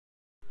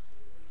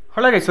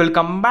Hello guys,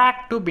 welcome back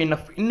to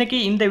BenWolf. இன்னைக்கு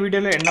இந்த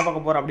வீடியோல என்ன பார்க்க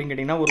போறோம் அப்படினு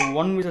கேட்டிங்கனா ஒரு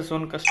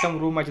 1vs1 கஸ்டம்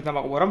ரூம் மேட்ச் தான்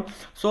பார்க்க போறோம்.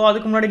 சோ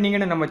அதுக்கு முன்னாடி நீங்க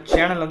நம்ம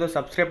சேனலை வந்து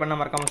Subscribe பண்ண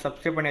மறக்காம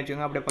Subscribe பண்ணி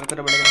வச்சுங்க. அப்படியே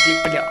பக்கத்துல பெல் ஐகானை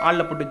கிளிக் பண்ணி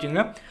ஆல்ல போட்டு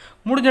வச்சுங்க.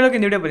 முடிஞ்ச அளவுக்கு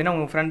இந்த வீடியோ பாத்தீங்கன்னா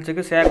உங்க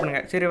ஃப்ரெண்ட்ஸ்க்கு ஷேர்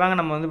பண்ணுங்க. சரி வாங்க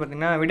நம்ம வந்து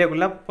பாத்தீங்கன்னா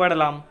வீடியோக்குள்ள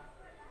போடலாம்.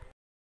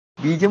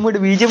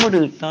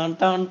 பீஜமுடு டான்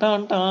டான்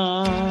டான்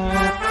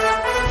டான்.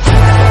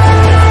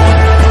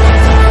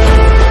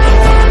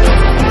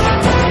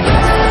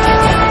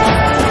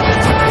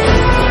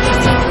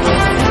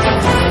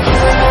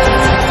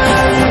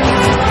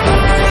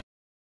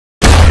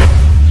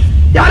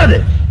 யாரது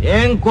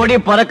ஏன் கொடி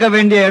பறக்க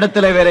வேண்டிய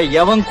இடத்துல வேற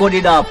எவன்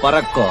கொடிடா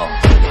பறக்கும்?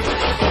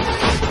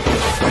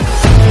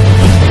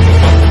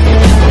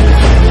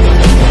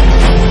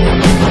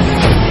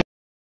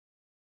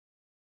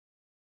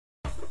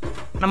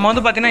 நம்ம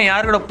வந்து பாத்தீங்கன்னா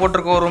யார் கூட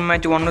போட்டுருக்கோம் ரூம்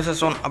மேட்ச்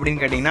 1vs1 அப்படின்னு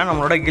கேட்டிங்கன்னா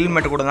நம்மளோட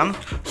கில்மேட் கூட தான்.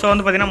 ஸோ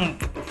வந்து பார்த்தீங்கன்னா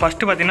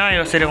ஃபஸ்ட்டு பார்த்தீங்கன்னா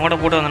சரி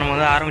உங்கள்கிட்ட போட்டு வந்து நம்ம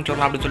வந்து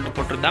ஆரம்பிச்சிடலாம் அப்படின்னு சொல்லிட்டு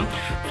போட்டுருந்தேன்.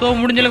 ஸோ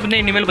முடிஞ்ச அளவுக்கு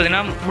வந்து இனிமேல்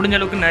பார்த்தீங்கன்னா முடிஞ்ச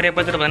அளவுக்கு நிறைய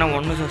பேர் பார்த்தீங்கன்னா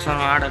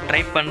 1vs1 ஆட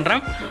ட்ரை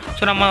பண்ணுறேன்.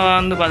 ஸோ நம்ம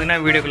வந்து பார்த்தீங்கன்னா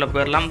வீடியோக்குள்ளே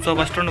போயிடலாம். ஸோ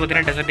ஃபஸ்ட்டு வந்து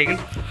பார்த்தீங்கன்னா டெசர்ட்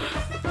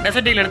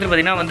ஈகிள் எடுத்து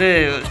பார்த்தீங்கன்னா வந்து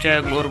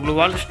ஒரு ப்ளூ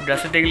வால்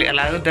டெசர்ட் ஈகிள்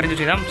எல்லாருக்கும் தெரிஞ்சு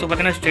வச்சு தான். ஸோ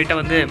பார்த்தீங்கன்னா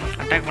ஸ்ட்ரெயிட்டாக வந்து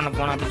அட்டாக் பண்ண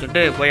போனோம் அப்படின்னு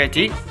சொல்லிட்டு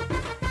போயாச்சு.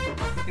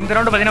 இந்த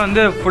ரவுண்டு பார்த்தீங்கன்னா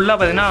வந்து ஃபுல்லாக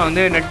பார்த்தீங்கன்னா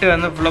வந்து நெட்டு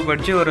வந்து ஃபுல்லாக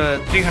போயிடுச்சு, ஒரு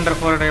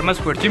 300-400 MS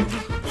போயிடுச்சு.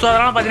 ஸோ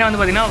அதனால்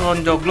பார்த்தீங்கன்னா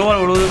கொஞ்சம்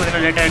க்ளோவால் விழுவது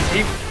பார்த்தீங்கன்னா லேட்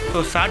ஆகிடுச்சு.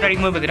 ஸோ ஷார்ட்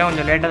அடிக்கும்போது பார்த்தீங்கன்னா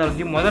கொஞ்சம் லேட்டாக தான்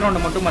இருந்துச்சு. முதல்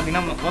ரவுண்டு மட்டும்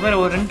பார்த்தீங்கன்னா முதல்ல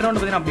ஒரு 2 ரவுண்டு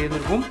பார்த்தீங்கன்னா அப்படி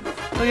இருக்கும்.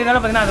 ஸோ இதனால்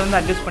பார்த்தீங்கன்னா அதை வந்து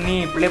அட்ஜஸ்ட் பண்ணி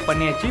ப்ளே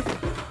பண்ணியாச்சு.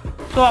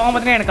 ஸோ அவன்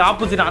பார்த்தீங்கன்னா எனக்கு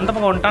ஆப்போசிட் அந்த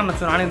பக்கம் வந்துட்டான்.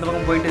 ஸோ நானும் இந்த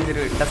பக்கம் போயிட்டு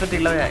சரி டெசர்ட்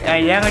இல்லை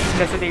ஏங்காட்டி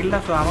டெசர்ட் இல்லை.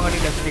 ஸோ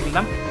அவங்கட்டி டெசர்ட் இல்லை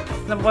தான்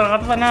இந்த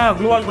பார்த்தீங்கன்னா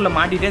க்ளோவால்குள்ளே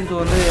மாட்டிட்டேன். ஸோ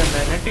வந்து அந்த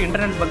நெட்டு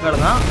இன்டர்நெட்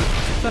பக்கம் தான்.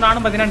 ஸோ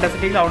நானும் பார்த்தீங்கன்னா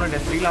டெசர்ட் அவனும்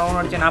டெசர்ட் அவனும்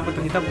அடிச்சு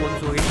 45 தான் போகுது.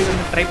 ஸோ எட்டு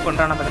வந்து ட்ரை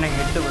பண்ணுறான். பார்த்தீங்கன்னா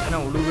எங்கள் எட்டு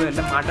பார்த்தீங்கன்னா உழுவு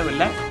இல்லை மாட்டவும்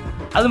இல்லை.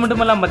 அது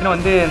மட்டும் இல்லாமல் பார்த்தீங்கன்னா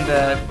வந்து இந்த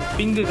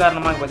பிங்கு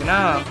காரணமாக பார்த்தீங்கன்னா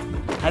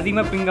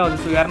அதிகமாக பிங் ஆகுது.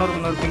 ஸோ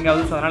 200 பிங்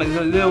ஆகுது. ஸோ அதனால்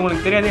இது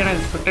உங்களுக்கு தெரியாது ஏன்னா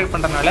ஸ்பெக்டேட்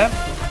பண்ணுறதுனால.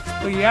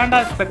 ஸோ ஏன்டா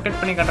ஸ்பெக்டேட்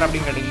பண்ணி காட்டுறேன்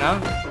அப்படின்னு கேட்டிங்கன்னா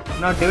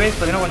நான் டிவைஸ்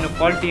பார்த்தீங்கன்னா கொஞ்சம்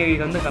குவாலிட்டி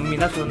வந்து கம்மி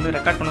தான். ஸோ வந்து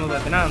ரெக்கார்ட் பண்ணும்போது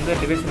பார்த்தீங்கன்னா வந்து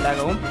டிவைஸ் லேக்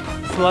ஆகும்.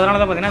 ஸோ அதனால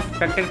தான் பார்த்தீங்கன்னா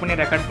ஸ்பெக்டேட் பண்ணி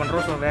ரெக்கார்ட்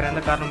பண்ணுறோம். ஸோ வேறு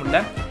எந்த காரணமும் இல்லை.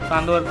 ஸோ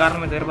அந்த ஒரு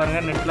காரணம் இது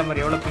பாருங்கள் நெட்டில்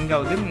மாதிரி எவ்வளோ பிங்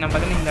ஆகுது. நம்ம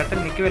பார்த்தீங்கன்னா இந்த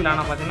இடத்துல நிற்கவே இல்லை.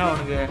 ஆனால் பார்த்தீங்கன்னா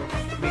அவனுக்கு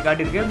இப்படி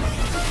காட்டியிருக்கு.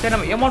 சரி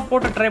நம்ம எமௌண்ட்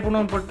போட்டு ட்ரை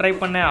ட்ரை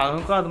பண்ணேன்.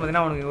 அதுக்கும் அது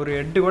பார்த்தீங்கன்னா அவனுக்கு ஒரு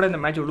ஹெட்டு கூட இந்த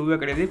மேட்ச் விழுவே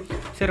கிடையாது.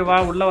 சரி வா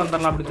உள்ளே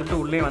வந்துடலாம் அப்படின்னு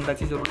சொல்லிட்டு உள்ளே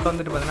வந்தாச்சு. சரி உள்ளே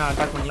வந்துட்டு பார்த்தீங்கன்னா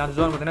அட்டாக் பண்ணலாம்.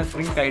 ஜோன் பார்த்தீங்கன்னா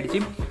ஸ்ட்ரிங்க்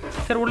ஆகிடுச்சு.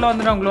 சரி உள்ளே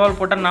வந்துட்டு அவங்க க்ளோவால்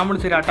போட்டால்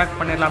நம்மளும் சரி அட்டாக்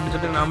பண்ணிடலாம் அப்படின்னு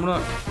சொல்லிட்டு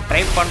நம்மளும்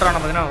ட்ரை பண்ணுறோம்.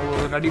 ஆனால் பார்த்தீங்கன்னா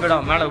ஒரு அடி கூட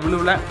மேலே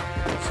விழுவில்.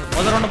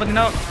 முதல் ரவுண்டு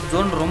பார்த்தீங்கன்னா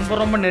ஜோன்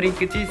ரொம்ப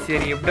நெருங்கிச்சு.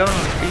 சரி எப்படியோ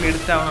கில்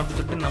எடுத்து ஆகணும் அப்படின்னு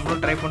சொல்லிட்டு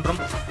நம்மளும் ட்ரை பண்ணுறோம்.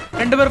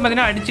 2 பேரும்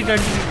பார்த்தீங்கன்னா அடிச்சு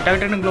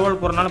டக்குன்னு க்ளோவால்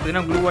போகிறனால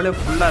பார்த்தீங்கன்னா க்ளூவாலே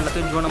ஃபுல்லாக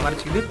எல்லாத்தையும் ஜோனை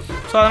மறைச்சிக்குது.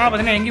 ஸோ அதனால்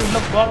பார்த்தீங்கன்னா எங்கேயும்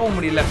உள்ளே போகவும்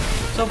முடியல.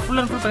 ஸோ ஃபுல்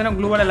அண்ட் ஃபுல் பார்த்தீங்கன்னா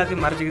க்ளூவால்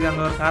எல்லாத்தையும் மறைச்சிக்குது.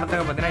 அந்த ஒரு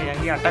காரணத்துக்கு பார்த்தீங்கன்னா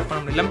எங்கேயும் அட்டாக்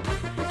பண்ண முடியல.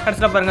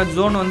 கடைசியில் பாருங்கள்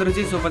ஜோன்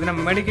வந்துருச்சு. ஸோ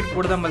பார்த்தீங்கன்னா மெடிக்கெட்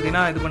போட்டு தான்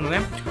பார்த்தீங்கன்னா இது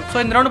பண்ணுவேன். ஸோ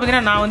இந்த ரவுண்டு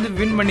பார்த்தீங்கன்னா நான் வந்து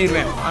வின்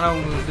பண்ணிடுவேன். ஆனால்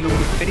இதில்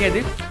உங்களுக்கு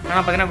தெரியாது.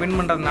 ஆனால் பார்த்தீங்கன்னா வின்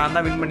பண்ணுறது நான்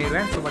தான் வின்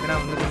பண்ணிடுவேன். ஸோ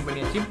பார்த்தீங்கன்னா வந்து வின்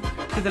பண்ணியாச்சு.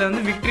 இதில்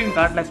வந்து விக்டரின்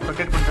கார்டில்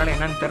ஸ்பெக்டேட் பண்ணுறாலும்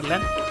என்னன்னு தெரில.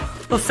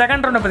 ஸோ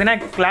செகண்ட் ரவுண்டு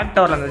பார்த்தீங்கன்னா கிளாக்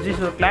டவரில் இருந்துச்சு.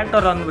 ஸோ கிளாக்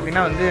டவரில் வந்து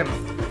பார்த்தீங்கன்னா வந்து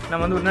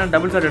நம்ம வந்து பார்த்தீங்கன்னா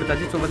டபுள் ஷாட்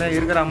எடுத்தாச்சு. ஸோ பார்த்தீங்கன்னா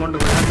இருக்கிற அமௌண்ட்டு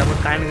பார்த்தீங்கன்னா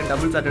காயினுக்கு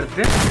டபுள் ஷாட்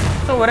எடுத்து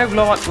ஸோ ஒரே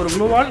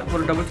க்ளோவால்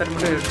ஒரு டபுள் ஷாட்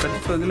மட்டும் எடுத்தாச்சு.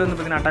 ஸோ இதில் வந்து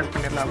பார்த்தீங்கன்னா அட்டாக்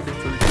பண்ணிடலாம்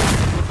அப்படின்னு சொல்லிட்டு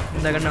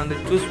இந்த கண்ணை வந்து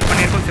சூஸ்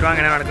பண்ணியிருக்கோம். சரி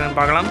வாங்க என்ன நடக்குதுன்னு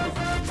பார்க்கலாம்.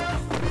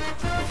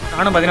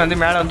 நானும் பார்த்தீங்கன்னா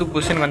வந்து மேலே வந்து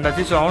பொசிஷன்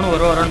வந்தாச்சு. ஸோ அவனும்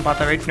வருவான்னு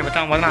பார்த்தா வெயிட் பண்ணி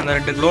பார்த்தா அவன் பார்த்தீங்கன்னா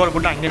அந்த 2 க்ளோவால்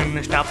போட்டு அங்கே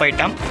நின்று ஸ்டாப்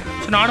ஆகிட்டான்.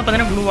 ஸோ நானும்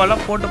பார்த்தீங்கன்னா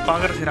க்ளூவாலாம் போட்டு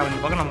பார்க்குற சரி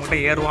அவன் பார்க்க நம்மகிட்ட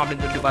ஏறுவான்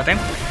அப்படின்னு சொல்லிட்டு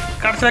பார்த்தேன்.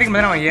 கடைசி வரைக்கும்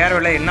பார்த்தீங்கன்னா அவன்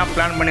ஏறவில்லை. என்ன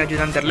பிளான் பண்ணி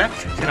வச்சுதான் தெரில.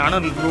 சரி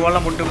நானும்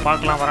க்ளூவாலாம் போட்டு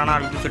பார்க்கலாம் வரானா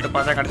அப்படின்னு சொல்லிட்டு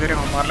பார்த்தா கடைசி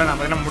வரைக்கும் அவன் வரல. நான்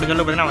பார்த்தீங்கன்னா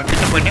முடிஞ்சளவு பார்த்தீங்கன்னா அவன்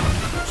கிட்ட போயிட்டேன்.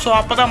 ஸோ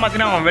அப்போ தான்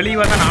பார்த்தீங்கன்னா அவன் வெளியே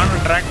வந்தால்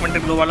நானும் ட்ராக்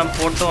பண்ணிட்டு க்ளூவாலாம்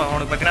போட்டோம்.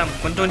 அவனுக்கு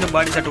பார்த்தீங்கன்னா கொஞ்சம்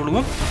பாடி ஷாட்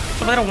விழுவும். ஸோ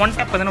பார்த்தீங்கன்னா ஒன்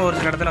டாப் பார்த்தீங்கன்னா ஒரு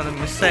சில இடத்துல வந்து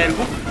மிஸ்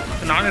ஆகிருக்கும்.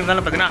 ஸோ நானும்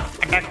இருந்தாலும் பார்த்தீங்கன்னா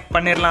அட்டாக்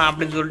பண்ணிடலாம்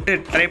அப்படின்னு சொல்லிட்டு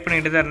ட்ரை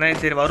பண்ணிட்டு தான் இருந்தேன்.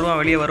 சரி வருவான்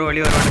வெளியே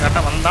வருவான்னு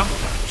கரெக்டாக வந்தான்.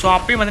 ஸோ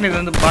அப்பயும் பார்த்தீங்கன்னா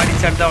இது வந்து பாடி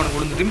ஷாட் தான் அவனுக்கு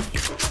விழுந்துது.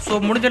 ஸோ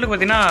முடிஞ்சளவுக்கு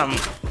பார்த்தீங்கன்னா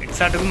ஹெட்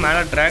ஷாட்டுக்கும்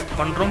மேலே ட்ராக்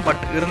பண்ணுறோம்.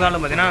 பட்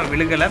இருந்தாலும் பார்த்தீங்கன்னா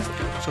விழுகலை.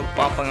 ஸோ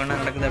பார்ப்பாங்க என்ன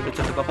நடக்குது அப்படின்னு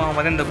சொல்லிட்டு பார்ப்போம். அவன்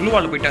பார்த்தீங்கன்னா இந்த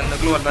க்ளூவால் போயிட்டான். இந்த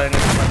க்ளூவால் தான்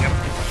என்ன சொல்லுவாங்க.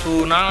 ஸோ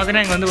நான்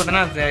பார்த்தீங்கன்னா இங்கே வந்து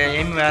பார்த்தீங்கன்னா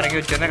எய்ம் வேறு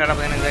எங்கேயும் வச்சுருந்தேன். கரெக்டாக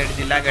பார்த்தீங்கன்னா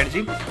இதாகிடுச்சு லேக்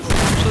ஆகிடுச்சு.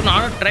 ஸோ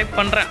நானும் ட்ரை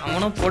பண்ணுறேன்.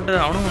 அவனும் போட்டு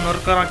அவனும்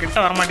நொறுக்கிறான். கிட்ட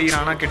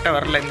வரமாட்டேங்கிறான். ஆனால் கிட்ட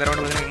வரல. இந்த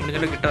ரவுண்டு பார்த்தீங்கன்னா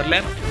முடிஞ்சளவுக்கு கிட்ட வரல.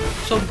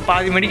 ஸோ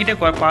பாதி மெடிக்கிட்டே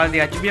பாதி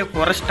ஹெச்பியை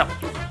குறைச்சிட்டான்.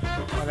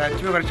 அது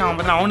ஹெச்பியை குறைச்சி அவன்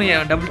பார்த்தீங்கன்னா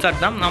அவனு டபுள்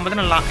ஷாட் தான். நான்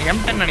பார்த்தீங்கன்னா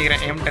M10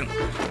 நினைக்கிறேன். M10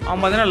 அவன்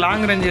பார்த்தீங்கன்னா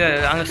லாங் ரேஞ்சு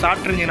அங்கே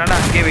ஷார்ட் ரேஞ்சுனால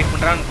அங்கேயே வெயிட்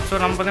பண்ணுறான். ஸோ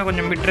நம்ம பார்த்தீங்கன்னா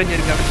கொஞ்சம் மிட் ரேஞ்ச்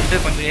இருக்குது அப்படின்னு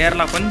சொல்லிட்டு கொஞ்சம்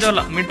ஏறலாம்.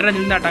 கொஞ்சம் மிட்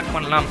ரேஞ்சிலேருந்து அட்டாக்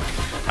பண்ணலாம்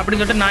அப்படின்னு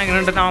சொல்லிட்டு நான் இங்கே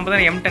நின்றுட்டு அவன்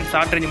பார்த்தீங்கன்னா M10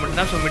 ஷார்ட் ரேஞ்சு மட்டும்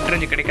தான். ஸோ மிட்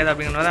ரேஞ்சு கிடைக்காது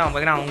அப்படிங்கிறத அவன்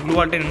பார்த்தீங்கன்னா அவன்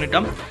க்ளூவால்ட்டே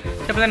நின்றுட்டான்.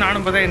 ஸோ பார்த்தீங்கன்னா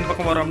நானும் பார்த்தா இந்த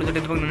பக்கம் வரும் அப்படின்னு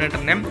சொல்லிட்டு இந்த பக்கம் நின்றுட்டு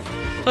இருந்தேன்.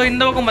 ஸோ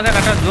இந்த பக்கம் பார்த்தா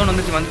கரெக்டாக ஜோன்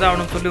வந்து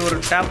அவனு சொல்லி ஒரு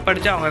டேப்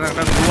அடித்து அவங்க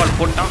கரெக்டாக க்ளூவால்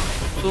போட்டான்.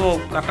 ஸோ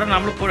கரெக்டாக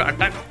நம்மளும் போய்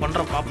அட்டாக்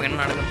பண்ணுறோம். பார்ப்போம் என்ன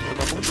நடக்குதுன்னு சொல்லி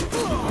பார்ப்போம்.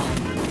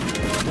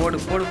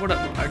 போடு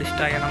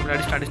அடிச்சிட்டா நம்மளை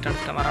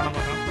அடிச்சிட்டா வரான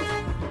பார்க்கலாம்.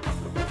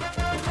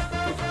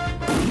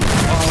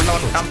 உள்ள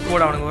ஒன் டாப்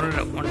போட அவனுக்கு ஒரு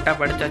ஒன்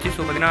டாப் அடிச்சாச்சு.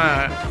 ஸோ பார்த்தீங்கன்னா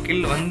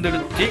கில்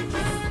வந்துடுச்சு.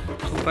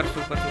 சூப்பர்.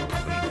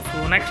 ஸோ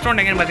நெக்ஸ்ட்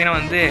ரவுண்ட் எங்கேன்னு பார்த்தீங்கன்னா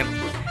வந்து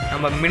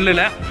நம்ம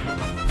மில்லில்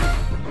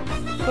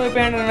ஸோ இப்போ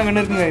என்ன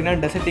கண்டுருக்குங்க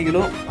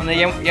டெசர்ட்டிகளோ அந்த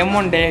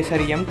M10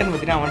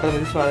 பார்த்தீங்கன்னா அவன்றது.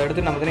 ஸோ அதை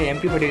எடுத்து நம்ம பார்த்தீங்கன்னா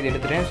MP40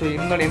 எடுத்துட்டேன். ஸோ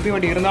இருந்தாலும்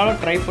MP40 இருந்தாலும்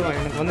ட்ரை பண்ணுவோம்.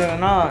 எனக்கு வந்து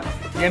என்னன்னா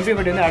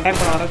MP40 வந்து அட்டாக்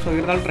பண்ண வரேன். ஸோ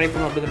இருந்தாலும் ட்ரை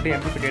பண்ணுவோம் அப்படின்னு சொல்லிட்டு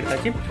MP40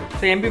 எடுத்தாச்சு.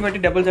 ஸோ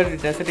MP40 டபுள் ஷாட்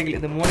டெசர்ட்டிகள்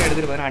இது 3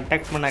 எடுத்துகிட்டு பார்த்தீங்கன்னா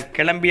அட்டாக் பண்ண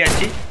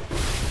கிளம்பியாச்சு.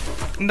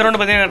 இந்த ரவுண்டு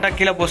பார்த்தீங்கன்னா கரெக்டாக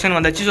கீழே பொசிஷன்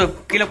வந்துச்சு. ஸோ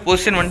கீழே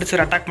பொசிஷன் வந்துட்டு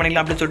சரி அட்டாக்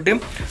பண்ணிக்கலாம் அப்படின்னு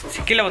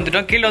சொல்லிட்டு கீழே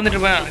வந்துட்டோம். கீழே வந்துட்டு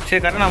சரி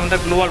கரெக்டாக நான் வந்து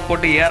க்ளூவால்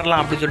போட்டு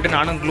ஏறலாம் அப்படின்னு சொல்லிட்டு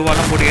நானும்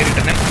க்ளூவாலாம் போட்டு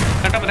ஏறிட்டேன்.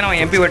 கரெக்டாக பார்த்தீங்கன்னா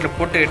அவன் MP40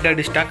 போட்டு ஹெட்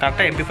அடிச்சிட்டான்.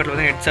 கரெக்டாக MP40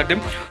 வந்து ஹெட் ஷாட்டு.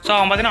 ஸோ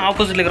அவன் பார்த்தீங்கன்னா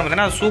ஆப்போசிட்டில் இருக்கிற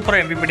பார்த்தீங்கன்னா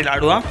சூப்பராக MP40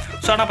 ஆடுவான்.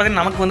 ஸோ ஆனால்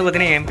பார்த்தீங்கன்னா நமக்கு வந்து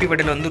பார்த்தீங்கன்னா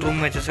MP40 வந்து ரூம்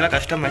மேட்சஸில்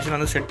கஸ்டம் மேட்ச்சில்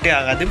வந்து செட்டே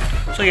ஆகாது.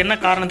 ஸோ என்ன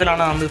காரணத்தில்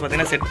ஆனால் வந்து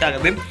பார்த்தீங்கன்னா செட்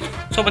ஆகுது.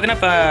 ஸோ பார்த்தீங்கன்னா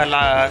இப்போ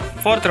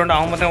 4th ரவுண்டு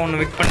அவன் பார்த்தா 1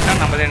 வின்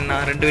பண்ணிட்டான். நம்ம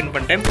நான் 2 வின்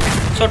பண்ணிட்டேன்.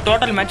 ஸோ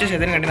டோட்டல் மேட்சஸ்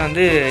எதுன்னு கேட்டிங்கன்னா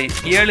வந்து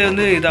 7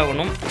 வந்து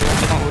இதாகணும்.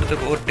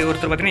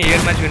 ஒருத்தர் பார்த்தீங்கன்னா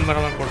 7 மேட்ச் வின் பண்ண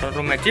மாதிரி போட்டோம்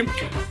ரூம் மேட்ச்சு.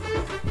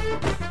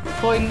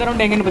 ஸோ இந்த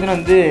ரவுண்டு எங்கேன்னு பார்த்தீங்கன்னா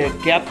வந்து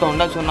கேப்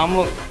தவுண்டா. ஸோ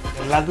நம்ம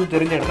எல்லாத்துக்கும்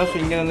தெரிஞ்ச இடம் தான். ஸோ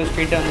இங்கே வந்து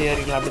ஸ்ட்ரெயிட்டாக வந்து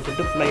ஏறிக்கலாம் அப்படின்னு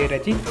சொல்லிட்டு ஃபுல்லாக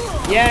ஏறியாச்சு.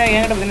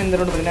 என்கிட்ட பார்த்தீங்கன்னா இந்த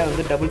ரவுண்டு பார்த்தீங்கன்னா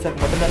வந்து டபுள் ஷாட்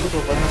மட்டும் தான் இருக்குது.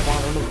 ஸோ பார்த்தீங்கன்னா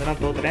போன ரவுண்டு பார்த்தீங்கன்னா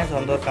தோத்துறேன். ஸோ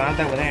அந்த ஒரு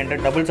காரணத்தை பார்த்தீங்கன்னா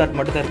என்கிட்ட டபுள் ஷாட்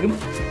மட்டும் தான் இருக்குது.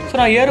 ஸோ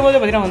நான் ஏறும்போது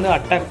பார்த்தீங்கன்னா வந்து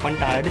அட்டாக்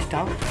பண்ணிட்டு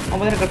அடிச்சிட்டான். அவன்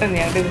பார்த்தீங்கன்னா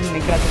கரெக்டாக என்கிட்ட வந்து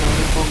நிற்கிறாச்சு.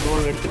 வந்து ஃபோன்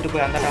கோல் எடுத்துகிட்டு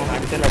போய் அந்த அவன்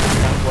அடிச்சார்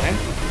அப்படின்னு நான் போகிறேன்.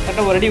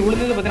 கரெக்டாக ஒரு அடி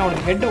விழுந்தது பார்த்தீங்கன்னா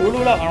அவனுக்கு ஹெட்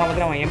உழுவில். ஆனால்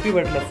பார்த்தீங்கன்னா அவன்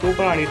MP40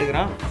 சூப்பராக ஆடிட்டு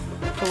இருக்கிறான்.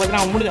 ஸோ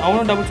பார்த்தீங்கன்னா அவன்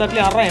அவனும் டபுள்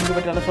ஷாட்லேயே ஆடுறான்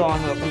MP40. ஸோ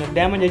அவங்க கொஞ்சம்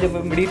டேமேஜ் ஆகி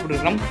போய் மெடிட்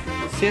பண்ணிருக்கான்.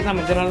 சரி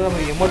நம்ம இதனால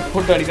நம்ம எமௌண்ட்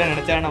போட்டு அடிக்கலாம்னு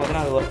நினச்சா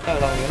பார்த்தீங்கன்னா அது ஒர்க்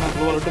ஆகுது. அவங்க ஏன்னா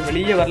க்ளோவல் விட்டு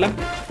வெளியே வரல.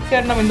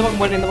 சரி நம்ம இந்த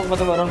பக்கம் போய்ட்டு இந்த பக்கம்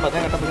பார்த்தா வரும்னு பார்த்தா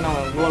கரெக்டாக பார்த்தீங்கன்னா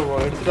அவன்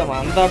க்ளோவல் எடுத்துகிட்டு அவன்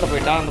அந்த ஆட்ட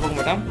போயிட்டான். அந்த பக்கம்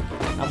போயிட்டான்.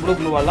 நம்மளும்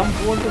க்ளூவெல்லாம்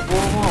போட்டு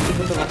போவோம் அப்படின்னு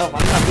சொல்லிட்டு கரெக்டாக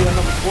வந்து அப்படி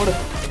வந்து போடு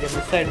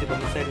மிஸ் ஆகிடுச்சு. இப்போ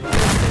மிஸ்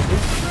ஆகிடுச்சு.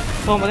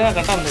 ஸோ பார்த்தீங்கன்னா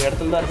கரெக்டாக அந்த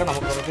இடத்துல தான் இருக்கா.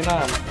 நமக்கு பார்த்தீங்கன்னா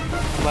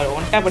நம்ம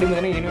ஒன் டேப் அடி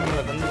பார்த்தீங்கன்னா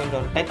யூனிவர்ஸில் வந்து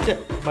கொஞ்சம் டச்சு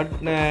பட்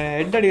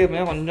ஹெட்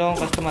அடிக்கிறது கொஞ்சம்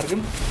கஷ்டமாக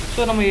இருக்குது.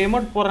 ஸோ நம்ம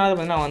எமௌண்ட் போகிறனால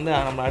பார்த்தீங்கன்னா வந்து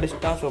நம்ம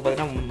அடிச்சிட்டோம். ஸோ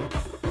பார்த்தீங்கன்னா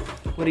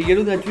ஒரு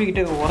 70 HP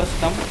கிட்டே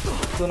உடச்சிட்டோம்.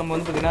 ஸோ நம்ம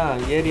வந்து பார்த்தீங்கன்னா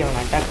ஏறி அவன்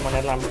அட்டாக்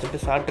பண்ணிடலாம் அப்படின்னு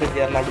சொல்லிட்டு ஷார்ட் ரேஞ்ச்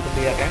ஏறலாம் அப்படின்னு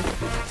சொல்லிட்டு ஏறேன்.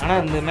 ஆனால்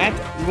இந்த மேட்ச்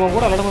இவன்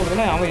கூட விளையாடும்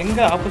பார்த்தீங்கன்னா அவன்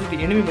எங்கே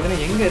ஆப்போசிட் எனிமி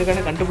பார்த்தீங்கன்னா எங்கே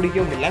இருக்கான்னு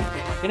கண்டுபிடிக்க முடியல.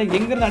 ஏன்னா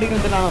எங்கேருந்து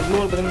அடிக்கிறது நான்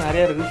க்ளூவல் பார்த்தீங்கன்னா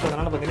நிறையா இருக்குது. ஸோ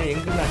அதனால் பார்த்தீங்கன்னா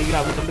எங்கேருந்து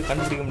அடிக்கிறான் அப்படின்னு சொல்லிட்டு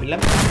கண்டுபிடிக்க முடியல.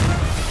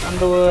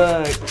 அந்த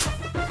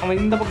அவன்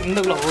இந்த பக்கம் இந்த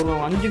ஒரு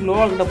 5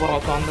 க்ளோவால் கிட்ட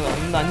போகிறான். ஸோ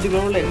அந்த 5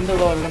 க்ளோவில் எந்த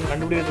க்ளோவால் இருக்கான்னு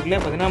கண்டுபிடிக்கிறதுக்குள்ளே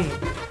பார்த்தீங்கன்னா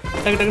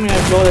டக்குன்னு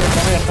க்ளோவில்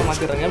இருக்காங்க இடத்த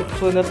மாற்றிடுறாங்க.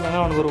 ஸோ இந்த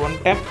இடத்துல அவனுக்கு ஒரு 1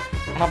 டேப்.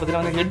 ஆனால்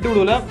பார்த்தீங்கன்னா வந்து head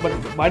விடுவில் but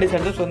body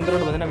side. So இந்த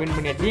ரவுண்ட் பார்த்தீங்கன்னா வின்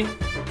பண்ணியாச்சு.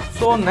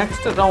 ஸோ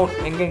நெக்ஸ்ட் ரவுண்ட்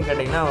எங்கேன்னு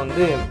கேட்டிங்கன்னா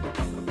வந்து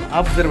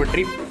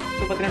அப்சர்வேட்டரி.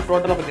 ஸோ பார்த்தீங்கன்னா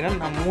டோட்டலாக பார்த்தீங்கன்னா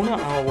நான் 3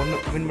 அவன்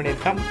 1 வின்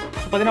பண்ணியிருக்கான்.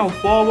 ஸோ பார்த்தீங்கன்னா அவன்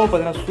போவோ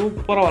பார்த்தீங்கன்னா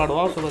சூப்பராக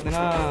விளாடுவான். ஸோ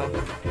பார்த்தீங்கன்னா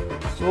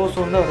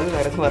வந்து வருது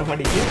வேறு எதுவும் வர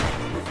மாட்டேங்குது.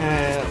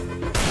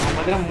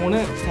 பார்த்தீங்கன்னா 3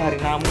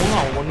 நான் 3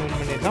 அவன் 1 வின்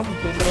பண்ணியிருக்கான்.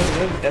 ஸோ இந்த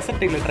ரவுண்ட்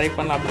டெசர்ட்டில் ட்ரை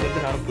பண்ணலாம் அப்படின்னு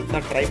சொல்லிட்டு நான்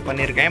புதுசாக ட்ரை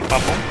பண்ணியிருக்கேன்.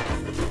 பார்ப்போம்.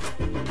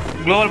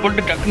 க்ளோவால்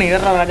போட்டு டக்குன்னு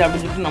ஏறா ராஜா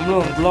அப்படின்னு சொல்லிட்டு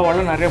நம்மளும்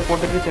க்ளோவாலாம் நிறைய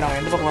போட்டுட்டு சரி அவன்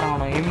எந்த பக்கம் வரான்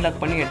அவன் எய்ம் லாக்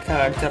பண்ணி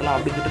அடிச்சிடலாம்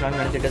அப்படின்னு சொல்லிட்டு நான்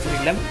நினச்சேன்.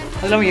 டெசர்ட்டில்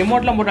அது இல்லாமல்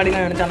எமௌண்ட்லாம் போட்டு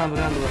அடிக்கலாம் நினச்சா நான்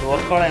அந்த ஒரு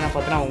ஒர்க் ஆகலாம். என்ன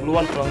பார்த்தீங்கன்னா அவன்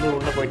க்ளோவால் வந்து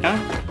உள்ளே போயிட்டான்.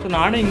 ஸோ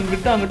நானும்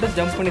இங்கிட்ட அங்கிட்ட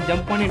ஜம்ப்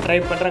பண்ணி ட்ரை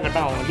பண்ணுறேன்.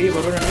 கரெக்டாக அவன் வெளியே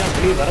வருவேன்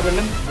வெளியே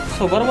வரவில்லை.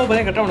 ஸோ வரும்போது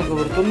பார்த்தீங்கன்னா கரெக்டாக அவனுக்கு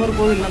ஒரு 90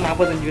 போகுது இல்லை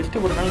 45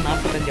 வெஸ்ட்டு போட்டனால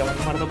 45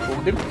 அவன் மாதிரி தான்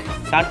போகுது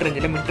ஷார்ட்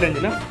ரேஞ்சில் மிட்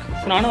ரேஞ்சில்.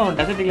 ஸோ நானும் அவன்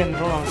டெசர்ட்டில்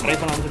இருந்துடும் அவன் ட்ரை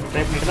பண்ண சொல்லி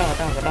ட்ரை பண்ணிட்டு தான்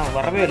கரெக்டாக அவன்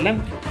வரவே இல்லை.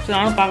 ஸோ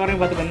நானும் பார்க்குறேன்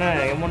பார்த்துட்டு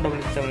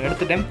M1887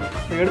 எடுத்துட்டேன்.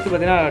 ஸோ எடுத்து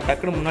பார்த்தீங்கன்னா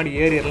டக்குன்னு முன்னாடி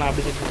ஏறிடலாம்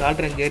அப்படின்னு சொல்லிட்டு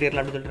ஷார்ட் ரேஞ்ச்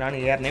ஏறிடலாம் அப்படின்னு சொல்லிட்டு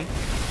நானும் ஏறினேன்.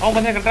 அவன்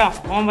பார்த்தீங்கன்னா கரெக்டாக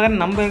அவன்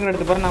பார்த்தீங்கன்னா நம்ம இருக்கிற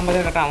இடத்து போகிறேன். நம்ம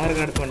பார்த்தீங்கன்னா கரெக்டாக அவன்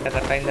இருக்கிற இடத்து வந்துட்டேன்.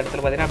 கரெக்டாக இந்த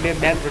இடத்துல பார்த்தீங்கன்னா அப்படியே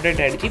பேக்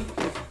ரொட்டேட் ஆகிடுச்சு.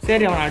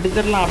 சரி அவனை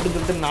அடிச்சிடலாம் அப்படின்னு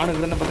சொல்லிட்டு நானும்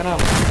இருந்தேன். பார்த்தீங்கன்னா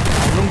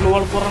அவனும்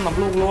க்ளோவால் போகிறான்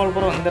நம்மளும் க்ளோவால்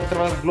போகிறோம். அந்த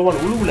இடத்துல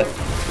க்ளோவால் உழுவுல.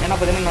 ஏன்னா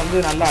பார்த்தீங்கன்னா நான் வந்து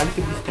நல்லா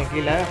அடிச்சு பிடிச்சிட்டேன்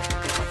கீழே.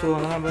 ஸோ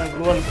அதனால்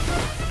க்ளோவால்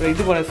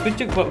இது பண்ண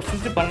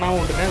ஸ்விட்ச் பண்ணாமல்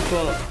விட்டுட்டேன். ஸோ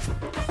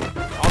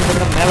அவன்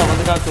பார்த்தீங்கன்னா மேலே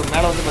வந்துட்டான். ஸோ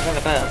மேலே வந்து பார்த்தா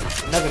கரெக்டாக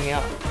என்ன கம்மியா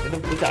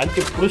எதுவும் பிடிச்சி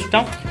அடிச்சு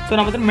பிடிச்சிட்டான். ஸோ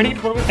நான் பார்த்தீங்கன்னா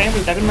மெடிக்கெட் போகிற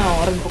டைமில் டக்குன்னு நான்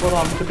வரது போகிறோம்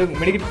அப்படின்னு சொல்லிட்டு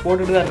மெடிக்கெட்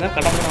போட்டுட்டு தான் இருக்கேன்.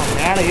 கரெக்டாக நான்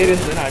மேலே ஏறி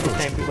வந்து நான்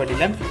அடிச்சிட்டேன்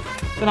MP40.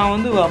 ஸோ நான்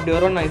வந்து அப்படி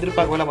வருவேன் நான்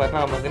எதிர்பார்க்கவே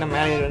பார்த்தா பார்த்தீங்கன்னா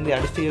மேலே ஏறி வந்து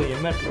அடிச்சுட்டு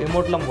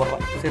எமௌண்ட்லாம்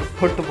போடுறான். சரி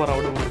போட்டு போகிறான்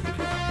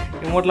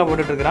அப்படி எமௌண்ட்லாம்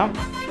போட்டுட்ருக்கிறான்.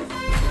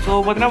 ஸோ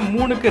பார்த்தீங்கன்னா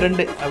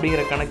 3-2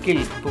 அப்படிங்கிற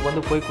கணக்கில் இப்போ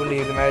வந்து போய்கொண்டு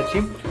இருக்குது மேட்ச்சு.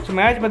 ஸோ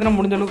மேட்ச் பார்த்தீங்கன்னா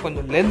முடிஞ்ச அளவுக்கு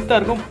கொஞ்சம் லென்த்தாக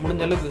இருக்கும்.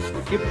 முடிஞ்ச அளவுக்கு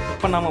ஸ்கிப்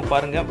பண்ணாமல்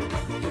பாருங்கள்.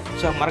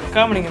 ஸோ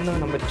மறக்காமல் நீங்கள்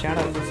வந்து நம்ம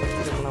சேனல் வந்து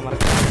சப்ஸ்கிரைப் பண்ணால்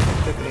மறக்காமல்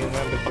சப்ஸ்கிரைப் பண்ணிடுங்க.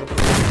 அப்படி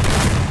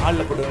பக்கத்தில்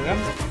ஆளில் போடுவாங்க.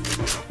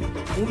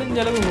 முடிஞ்ச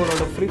அளவுக்கு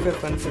உங்களோட ஃப்ரீ ஃபயர்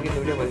ஃப்ரெண்ட்ஸுக்கு இந்த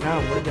வீடியோ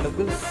பார்த்தீங்கன்னா முடிஞ்ச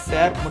அளவுக்கு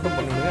ஷேர் மட்டும்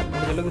பண்ணுவீங்க.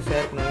 முடிஞ்ச அளவுக்கு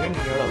ஷேர் பண்ணுவீங்க.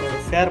 நீங்கள்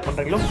எவ்வளோ ஷேர்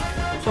பண்ணுறீங்களோ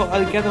ஸோ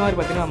அதுக்கேற்ற மாதிரி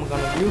பார்த்தீங்கன்னா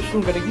நமக்கான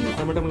வியூஸும் கிடைக்கும்.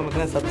 அது மட்டும் இல்லாமல்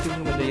பார்த்தீங்கன்னா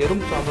சப்ஸ்கிரிப்ஷன் கொஞ்சம்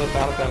ஏறும். ஸோ அந்த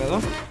காரணத்துக்காக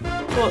தான்.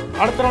 ஸோ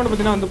அடுத்த ரவுண்டு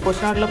பார்த்தீங்கன்னா வந்து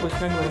பொசிஷனாகில்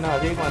பார்த்தீங்கன்னா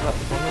அதே மாதிரி தான்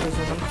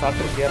 1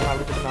 சாப்பிட்டு ஏறலாம்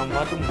அப்படின்னு சொல்லிட்டு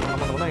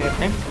நான் மட்டும் தான்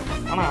ஏறினேன்.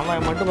 ஆனால்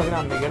அவன் மட்டும்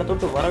பார்த்தீங்கன்னா அந்த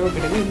இடத்தோட்டு வரவே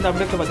கிடையாது. இந்த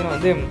அப்டேட்டில் பார்த்தீங்கன்னா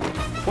வந்து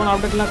போன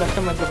அப்டேட்லாம்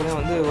கஷ்டம் மேட்ச்சில்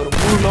பார்த்தீங்கன்னா வந்து ஒரு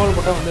 3 லெவல்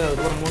போட்டால் வந்து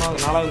அதுக்கப்புறம்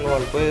 3வது 4வது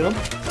லெவல் போயிடும்.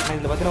 ஆனால்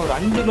இதில் பார்த்தீங்கன்னா ஒரு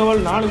 5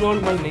 லெவல் 4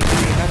 லெவல் மேலே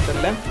நிற்கிறது என்னன்னு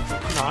தெரியல.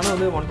 நானும்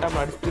வந்து 1 டேப்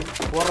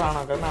அடிச்சுட்டு போடுறான்.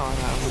 ஆனால்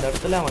அவன் அந்த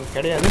இடத்துல அவன்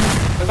கிடையாது.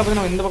 கரெக்டாக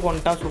பார்த்தீங்கன்னா இந்த பக்கம்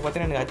 1 டேப். ஸோ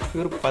பார்த்தீங்கன்னா எனக்கு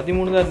HP ஒரு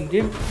 13 தான்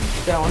இருந்துச்சு.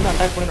 சரி அவன் வந்து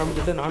அட்டாக் பண்ணி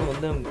அப்படின்னு சொல்லிட்டு நானும்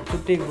வந்து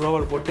சுற்றி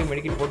க்ளோவல் போட்டு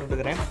மெடிக்கெட்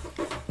போட்டுருக்கிறேன்.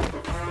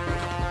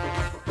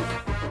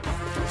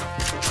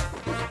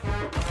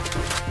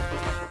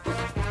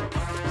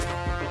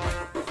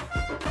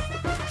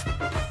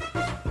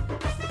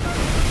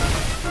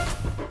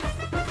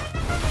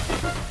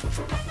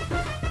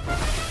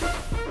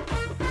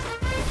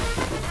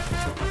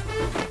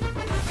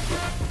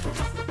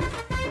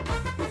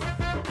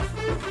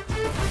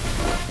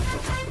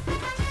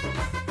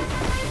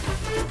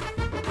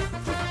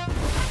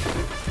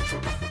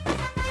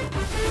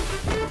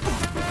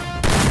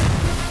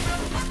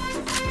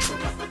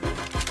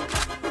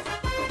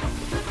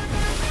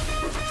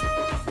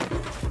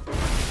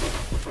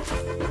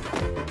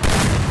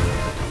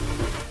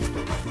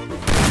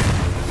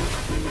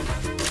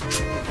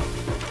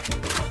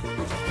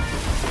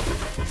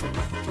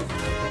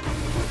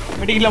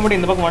 மெடிக்கெலாம் மட்டும்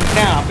இந்த பக்கம்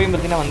வந்துட்டேன். அப்பயும்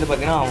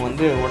பார்த்தீங்கன்னா அவன்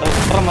வந்து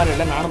விட்ற மாதிரி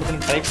இல்லை. நானும்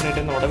பார்த்தீங்கன்னா ட்ரை பண்ணிட்டு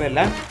இருந்த விடவே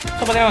இல்லை.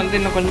 ஸோ பார்த்தீங்கன்னா வந்து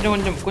இன்னும்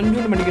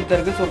கொஞ்சோண்டு மெடிக்கல் தான்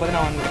இருக்குது. ஸோ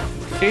பார்த்தீங்கன்னா அவன்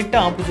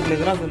ஸ்ட்ரெயிட்டாக ஆப்போசிட்டில்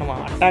இருக்கிறான். ஸோ நம்ம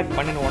அட்டாக்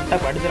பண்ணி ஒன்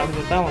டாப் அடிச்சு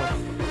அப்படின்னு தான் அவன்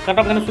கரெக்டாக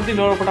பார்த்தீங்கன்னா சுற்றி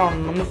லோட போட்டு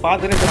அவன் வந்து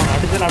பார்த்துட்டு அவன்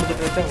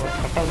அடிச்சுட்டு வச்சு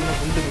கரெக்டாக வந்து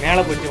கொஞ்சம்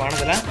மேலே போயிடுச்சு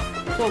வானத்தில்.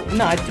 ஸோ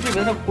இன்னும் ஹெச்பி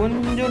பார்த்தீங்கன்னா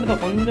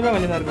கொஞ்சமே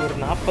கொஞ்சம் தான் இருக்குது. ஒரு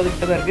 40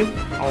 கிட்ட தான் இருக்குது.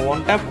 அவன்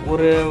ஒன் டாப்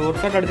ஒரு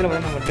ஷாட் அடிச்சு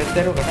பார்த்தீங்கன்னா நம்ம டெத்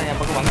ஆகிடும். கரெக்டாக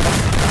என் பக்கம் வந்தான்.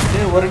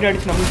 சரி ஒரு அடி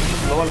அடிச்சு நம்மளுக்கு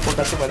க்ளோவால்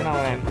போட்டாச்சு. பார்த்தீங்கன்னா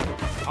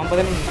அவன்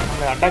பார்த்தீங்கன்னா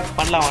நம்மளை அட்டாக்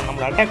பண்ணலாம். அவன்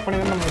நம்மளை அட்டாக் பண்ணி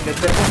நம்ம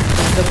டெத் ஆகிடும்.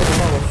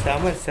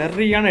 ஒரு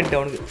சரியான ஹெட்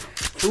அவனுக்கு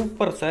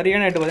சூப்பர்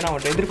சரியான ஹெட். பார்த்தீங்கன்னா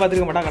அவன்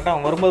எதிர்பார்த்துக்க மாட்டான். கரெக்டாக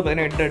அவன் வரும்போது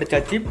பார்த்தீங்கன்னா ஹெட்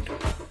அடிச்சாச்சு.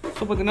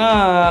 ஸோ பார்த்தீங்கன்னா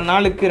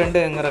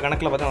 4-2ங்கிற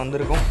கணக்கில் பார்த்தீங்கன்னா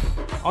வந்திருக்கும்.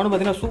 அவனு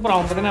பார்த்தீங்கன்னா சூப்பர்.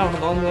 அவன் பார்த்தீங்கன்னா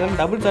அவனுக்கு வந்து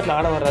பார்த்தீங்கன்னா டபுள் ஷாட்டில்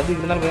ஆட வராது.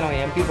 இருந்தாலும் பார்த்தீங்கன்னா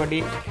அவன் MP40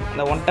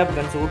 இந்த ஒன் டாப்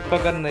கன்ஸ்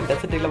உட்பக்கர் இந்த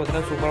டெசர்ட்டில்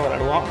பார்த்தீங்கன்னா சூப்பராக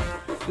விளையாடுவான்.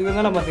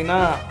 இருந்தாலும்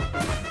பார்த்தீங்கன்னா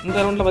இந்த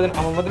ரவுண்டில்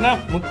பார்த்தீங்கன்னா அவன் பார்த்தீங்கன்னா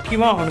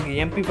முக்கியமாக அவனுக்கு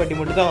MP40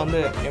 மட்டும் தான் வந்து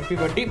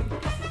MP40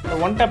 இந்த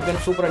ஒன் டாப்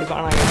கன் சூப்பர் அடிப்பான்.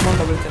 ஆனால்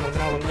M1887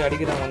 பார்த்தீங்கன்னா கொஞ்சம்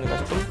அடிக்கிறாங்க கொஞ்சம்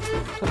கஷ்டம்.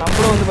 ஸோ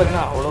நம்மளும் வந்து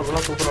பார்த்தீங்கன்னா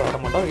அவ்வளோக்கெல்லாம் சூப்பராக விளாட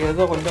மாட்டோம்.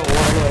 ஏதோ கொஞ்சம்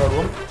ஓரளவு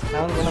விளாடுவோம்.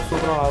 நான் வந்து பார்த்தீங்கன்னா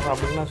சூப்பராக விளாடுறோம்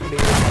அப்படின்னு சொல்லி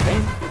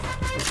மாட்டேன்.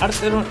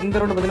 அடுத்த இந்த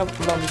ரவுண்டு பார்த்தீங்கன்னா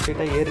ஃபுல்லாக வந்து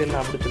ஸ்ட்ரெயிட்டாக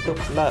ஏறிடலாம் அப்படின்னு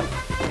சொல்லிட்டு ஃபுல்லாு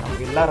நம்ம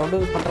எல்லா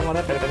ரவுண்டும் பண்ணுற மாதிரி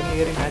தான் டக்குன்னு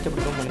ஏறி மேட்ச்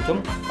பிடிக்கணும்னு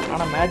நினச்சோம்.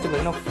 ஆனால் மேட்ச்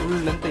பார்த்தீங்கன்னா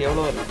ஃபுல் லென்த்து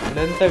எவ்வளோ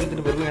லென்த்தாக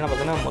இழுத்துட்டு போயிருக்கும். ஏன்னா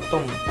பார்த்தீங்கன்னா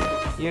மொத்தம்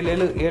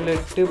 7,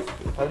 8,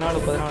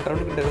 14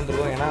 ரவுண்டு கிட்ட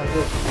இருந்துருக்கும். ஏன்னா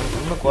வந்து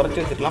இன்னும் குறைச்சி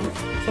வச்சுருக்கலாம்.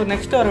 ஸோ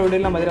நெக்ஸ்ட் வர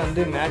வீடியோலாம் பார்த்தீங்கன்னா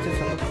வந்து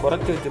மேட்சஸ் வந்து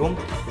குறைச்சி வச்சுருவோம்.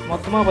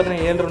 மொத்தமாக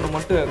பார்த்தீங்கன்னா 7 ரவுண்டு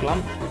மட்டும்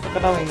வைக்கலாம்.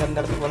 கரெக்டாக இங்கே அந்த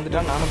இடத்துக்கு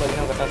வந்துட்டால் நானும்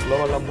பார்த்தீங்கன்னா கரெக்டாக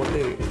ஸ்லோவெல்லாம் போட்டு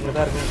இங்கே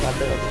தான் இருக்குன்னு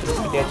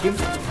காட்டியாச்சு.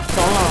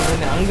 ஸோ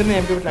வந்து அங்கேருந்து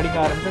MP40 அடிக்க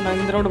ஆரம்பிச்சு. நான்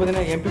இந்த ரவுண்டு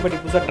பார்த்தீங்கன்னா MP40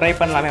 புதுசாக ட்ரை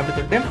பண்ணலாமே அப்படின்னு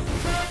சொல்லிட்டு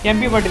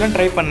MP40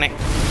 ட்ரை பண்ணேன்.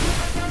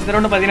 இந்த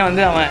ரவுண்டு பார்த்தீங்கன்னா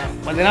வந்து அவன்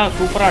பார்த்தீங்கன்னா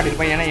சூப்பராக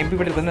அடிப்பான். ஏன்னா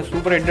MP40 பார்த்தீங்கன்னா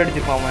சூப்பராக ஹெட்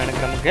அடிச்சிருப்பான் அவன்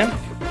எனக்கு நமக்கு.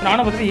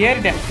 நானும் பார்த்தீங்கன்னா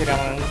ஏறிட்டேன். சரி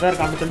அவன் இதாக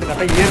இருக்கான்னு சொல்லிட்டு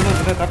கரெக்டாக ஏறணும்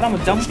கரெக்டாக நம்ம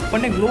ஜம்ப்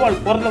பண்ணி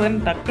க்ளோவால் போகிறதுல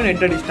பார்த்தீங்கன்னா டக்குன்னு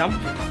ஹெட் அடிச்சிட்டான்.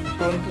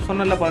 ஸோ வந்து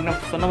சொன்ன மாதிரி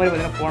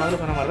பார்த்தீங்கன்னா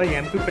போனதில் சொன்ன மாதிரி தான்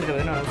MP40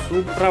 பார்த்தீங்கன்னா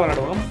சூப்பராக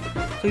விளையாடுவோம்.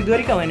 ஸோ இது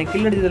வரைக்கும் அவன் எனக்கு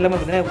கில் அடிச்சது எல்லாமே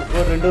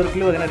பார்த்தீங்கன்னா ஒரு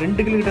கிலோ பார்த்தீங்கன்னா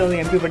 2 கிலோ கிட்ட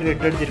வந்து MP40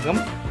 ஹெட்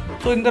அடிச்சிருக்கோம்.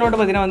 ஸோ இந்த ரவுண்டு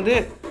பார்த்தீங்கன்னா வந்து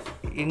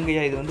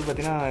எங்கேயா இது வந்து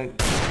பார்த்தீங்கன்னா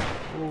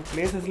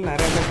பிளேசஸில்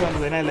நிறைய பிளேஸ் வந்து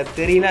பார்த்தீங்கன்னா இல்லை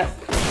தெரியல.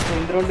 ஸோ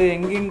இந்த ரவுண்டு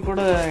எங்கேன்னு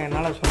கூட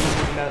என்னால் சொல்ல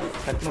முடியல.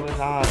 டக்குனு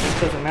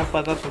சென்டோஸ்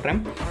மேப்பாக தான் சொல்கிறேன்.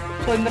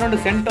 ஸோ இந்த ரவுண்டு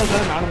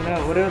சென்டோஸாக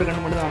நானும் ஒரே ஒரு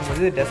கன்று மட்டும் தான்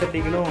வாங்கும்போது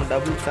டெசர்ட்டிகளும்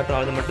டபுள் ஷாட்டும்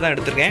அது மட்டும் தான்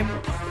எடுத்திருக்கேன்.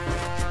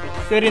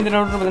 சரி இந்த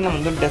ரவுண்டு பார்த்தீங்கன்னா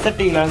நம்ம வந்து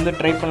டெசர்ட்டியில் வந்து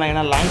ட்ரை பண்ணலாம்.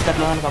 ஏன்னா லாங்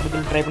ஷாட்டில் தான் அப்படி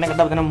சொல்லி ட்ரை பண்ணேன்.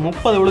 கரெக்டாக பார்த்தீங்கன்னா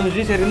 30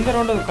 விழுந்துச்சு. சரி இந்த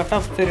ரவுண்டு கட்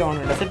ஆஃப் சரி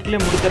அவனு டெசர்ட்டிலே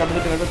முடிச்சார்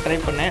அப்படின்னு சொல்லிட்டு ட்ரை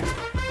பண்ணேன்.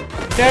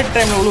 தேர்ட்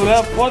டைமில் விழுவ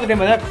 4th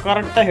டைம் தான்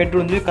கரெக்டாக ஹெட்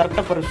விழுந்து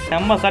கரெக்டாக ஒரு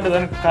செம்ம ஷாட்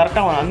தான்.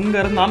 கரெக்டாக அவன் அங்கே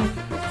இருந்தான்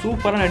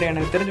சூப்பரான ஹெட்.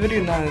 எனக்கு தெரிஞ்ச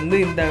வரைக்கும் நான் வந்து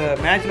இந்த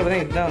மேட்ச்சில்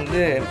பார்த்தீங்கன்னா இதுதான்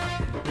வந்து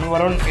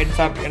வரவன் ஹெட்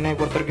ஷாட் என்னை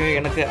பொறுத்தவரைக்கும்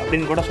எனக்கு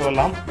அப்படின்னு கூட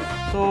சொல்லலாம்.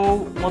 ஸோ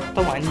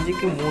மொத்தம்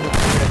 5-3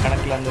 அப்படிங்கிற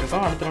கணக்கில்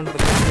வந்துருக்கோம். அடுத்த ரவுண்டு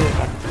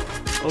பார்த்தீங்கன்னா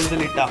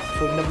ஒதுலிட்டா.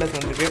 ஸோ இந்த பிளேஸ்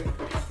வந்துருக்கு.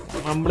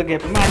 நம்மளுக்கு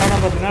எப்பவுமே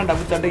ஆனால் பார்த்தீங்கன்னா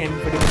டபுள் ஷாட்டு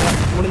MP40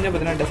 முடிஞ்ச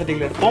பார்த்தீங்கன்னா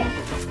டெசர்ட்டில் எடுப்போம்.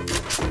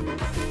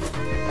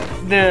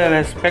 இந்த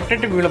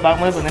ஸ்பெக்டேட்டிவ் வியூவில்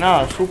பார்க்கும்போது பார்த்தீங்கன்னா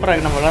சூப்பராக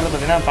இருக்குது. நம்ம விளையாடுறது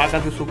பார்த்தீங்கன்னா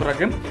பார்க்கறதுக்கு சூப்பராக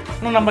இருக்குது.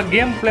 ஆனால் நம்ம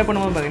கேம் ப்ளே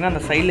பண்ணும்போது பார்த்தீங்கன்னா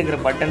அந்த சைடில் இருக்கிற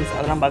பட்டன்ஸ்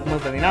அதெல்லாம்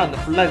பார்க்கும்போது பார்த்தீங்கன்னா அந்த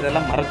ஃபுல்லாக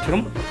இதெல்லாம்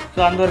மறைச்சிரும். ஸோ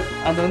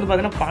அது வந்து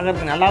பார்த்தீங்கன்னா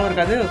பார்க்குறதுக்கு நல்லாவும்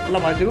இருக்காது,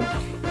 ஃபுல்லாக மறைச்சிரும்.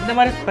 இந்த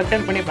மாதிரி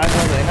ஸ்பெக்டேட் பண்ணி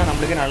பார்க்கும்போது பார்த்தீங்கன்னா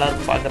நம்மளுக்கே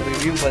நல்லாயிருக்கும் பார்க்குறதுக்கு.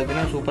 வியூ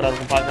பார்த்தீங்கன்னா சூப்பராக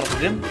இருக்கும்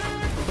பார்க்குறதுக்கு.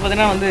 இப்போ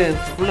பார்த்தீங்கன்னா வந்து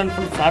full and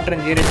full short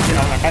range ஏறி வச்சு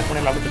நம்ம அட்டாக்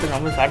பண்ணலாம் அப்படின்னு சொல்லிட்டு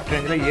நம்மளும் ஷார்ட்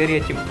ரேஞ்சில் ஏறி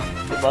வச்சு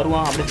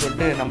வருவான் அப்படின்னு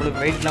சொல்லிட்டு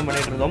நம்மளுக்கு வெயிட்லாம்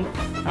பண்ணிகிட்டு இருந்தோம்.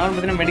 நானும்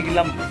பார்த்தீங்கன்னா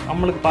மெடிக்கெல்லாம்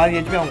நம்மளுக்கு பாதி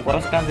ஹெச்பி அவன்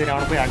குறைச்சிட்டான். சரி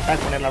அவனை போய்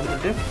அட்டாக் பண்ணிடலாம்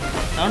அப்படின்னு சொல்லிட்டு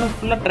நானும்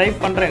ஃபுல்லாக ட்ரை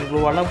பண்ணுறேன்.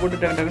 க்ளூவெல்லாம் போட்டு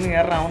டக்குன்னு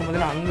ஏறுறான். அவன்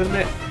பார்த்தீங்கன்னா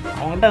அங்கேருந்து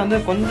அவங்ககிட்ட வந்து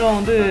கொஞ்சம்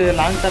வந்து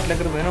லாங் ஷாட்டில்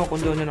இருக்கிற பார்த்தீங்கன்னா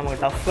கொஞ்சம்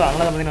நமக்கு டஃப்.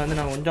 அதனால் பார்த்தீங்கன்னா வந்து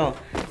நான் கொஞ்சம்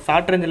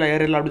ஷார்ட் ரேஞ்சில்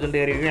ஏறிடலாம் அப்படின்னு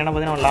சொல்லிட்டு ஏறிடுவேன். ஏன்னா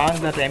பார்த்தீங்கன்னா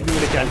லாங் ஷாட்டில்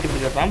MP40 அழுத்தி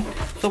பிடிச்சிருப்பான்.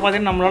 ஸோ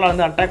பார்த்தீங்கன்னா நம்மளால்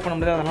வந்து அட்டாக் பண்ண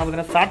முடியாது. அதனால்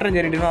பார்த்தீங்கன்னா ஷார்ட் ரேஞ்ச்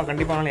ஏறிடுவோம்.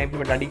 கண்டிப்பாக நம்மளால்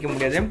MP40 அடிக்க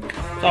முடியாது.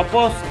 ஸோ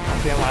அப்போஸ்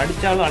அவன்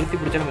அடித்தாலும் அழுத்தி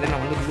பிடிச்சாலும் பார்த்தீங்கன்னா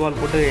நம்ம வந்து க்ளூவால்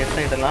போட்டு எஸ்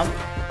ஆகிடலாம்.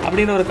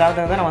 அப்படின்ற ஒரு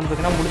காரணத்தை தான் நான் வந்து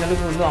பார்த்தீங்கன்னா முடிஞ்ச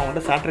அளவுக்கு வந்து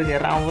அவங்கள்ட்ட ஷார்ட் ரேஞ்ச்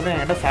ஏறான். அவங்க வந்து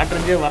என்கிட்ட ஷார்ட்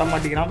ரேஞ்சே வர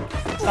மாட்டேங்கிறான்.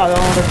 ஸோ அது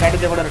அவனோட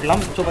ஸ்ட்ராட்டஜியாக கூட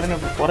இருக்கலாம். ஸோ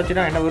பார்த்தீங்கன்னா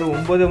குறைச்சிட்டா என்ன ஒரு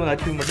 9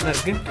 HP மட்டும் தான்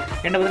இருக்குது.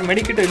 என்கிட்ட பார்த்தீங்கன்னா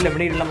மெடிக்கெட்டும் இல்லை.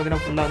 மெடிக்கெட்லாம்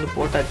பார்த்தீங்கன்னா ஃபுல்லாக வந்து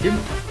போட்டாச்சு.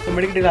 ஸோ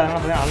மெடிக்கெட் அதனால்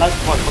பார்த்தீங்கன்னா அலாக்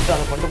ஸ்பாட் மட்டும்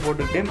அதை மட்டும்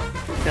போட்டுக்கிட்டு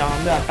சரி அவன்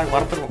வந்து அட்டாக்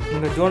வரத்துக்கும்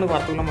இந்த ஜோனுக்கு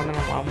வரத்துக்குலாம் வந்து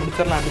நம்ம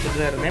முடிச்சிடலாம்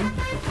அப்படின்னு தான் இருந்தேன்.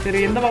 சரி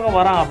எந்த பக்கம்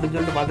வரான் அப்படின்னு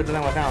சொல்லிட்டு பார்த்துட்டு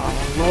தான் பார்த்தேன். அவன்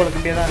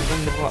க்ளோவலுக்கிட்டே தான்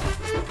இருக்குது. இந்த பக்கம்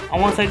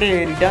அவன் சைடே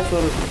ஏறிட்டா. ஸோ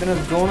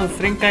பார்த்தீங்கன்னா ஜோனும்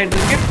ஸ்ரிங்க் ஆகிட்டு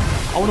இருக்கு.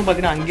 அவனும்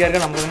பார்த்தீங்கன்னா அங்கேயே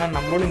இருக்கா. நம்ம பார்த்தீங்கன்னா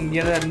நம்மளும்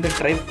இங்கே தான் இருந்து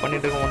ட்ரை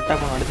பண்ணிட்டு இருக்கோம். ஒன்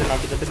டாப் அடிச்சிடலாம்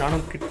அப்படின்னு சொல்லிட்டு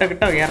நானும்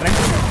கிட்ட ஏறேன்.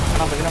 ஆனால்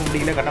பார்த்தீங்கன்னா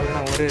முடியல. கரெக்டாக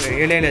பார்த்தீங்கன்னா ஒரு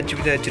 7 HP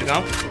தான்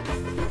வச்சிருக்கான்.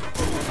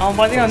 அவன்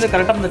பார்த்தீங்கன்னா வந்து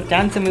கரெக்டாக அந்த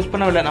சான்ஸை மிஸ்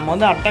பண்ணவில்லை. நம்ம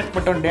வந்து அட்டாக்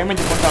பண்ணிட்டோம்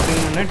டேமேஜ் போட்டோம்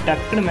அப்படின்னு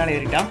டக்குன்னு மேலே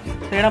ஏறிட்டான்.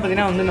 ஸோ ஏன்னா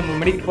பார்த்தீங்கன்னா வந்து நம்ம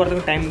மெடிக்கல்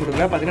போகிறதுக்கு டைம்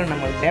கொடுக்கல. பார்த்தீங்கன்னா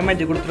நம்ம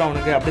டேமேஜ் கொடுத்துட்டோம்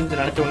அவனுக்கு அப்படின்னு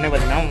நினச்ச உடனே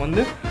பார்த்தீங்கன்னா அவன்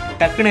வந்து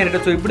டக்குன்னு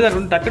ஏறிட்டோம். ஸோ இப்படி தான்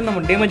இருக்கணும். டக்குன்னு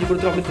நம்ம டேமேஜ்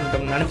கொடுத்துரும் அப்படின்னு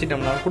சொல்லிட்டோம்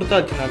நினச்சிட்டோம்னா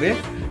கொடுத்தாச்சுனாவே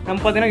நம்ம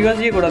பார்த்தீங்கன்னா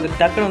யோசிக்கவே கூடாது.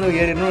 டக்குன்னு வந்து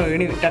ஏறிடணும்.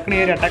 டக்குன்னு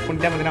ஏறி அட்டாக்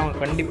பண்ணிட்டே பார்த்தீங்கன்னா அவங்க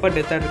கண்டிப்பாக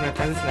டெத் ஆகிருக்கிற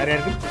சான்சஸ் நிறையா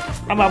இருக்குது.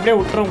 நம்ம அப்படியே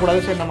விட்டுறவும் கூடாது.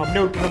 சரி நம்ம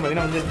அப்படியே விட்டுறோம்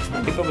பார்த்தீங்கன்னா வந்து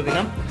கண்டிப்பாக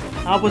பார்த்தீங்கன்னா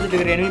ஆப்போசிட்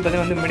இருக்கிற எனிமி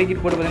பார்த்தீங்கன்னா வந்து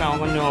மெடிக்கல் போட்டு பார்த்தீங்கன்னா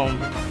அவன் கொஞ்சம்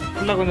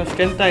ஃபுல்லாக கொஞ்சம்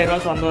ஸ்ட்ரென்த்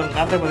ஆகிடும். ஸோ அந்த ஒரு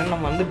நேரத்தை பார்த்தீங்கன்னா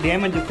நம்ம வந்து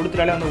டேமேஜ்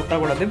கொடுத்துட்டாலே வந்து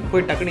விட்டக்கூடாது.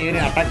 போய் டக்குன்னு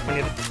ஏறி அட்டாக்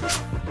பண்ணிடுது.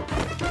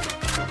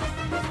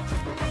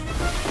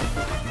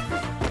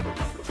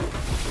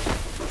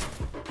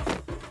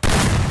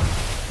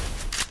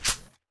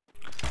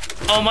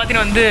 அவன்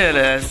பார்த்தீங்கன்னா வந்து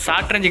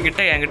ஷார்ட் ரேஞ்சு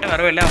கிட்ட என்கிட்ட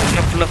வரவே இல்லை.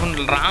 அவன்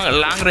ஃபுல்லாக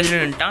லாங்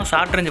ரேஞ்சில் நின்ட்டான்.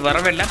 ஷார்ட் ரேஞ்சு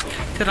வரவே இல்லை.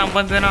 சரி நம்ம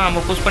பார்த்தீங்கன்னா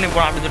நம்ம புஷ் பண்ணி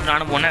போகலாம் அப்படின்னு சொல்லிட்டு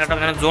நானும் போனேன். கரெக்டாக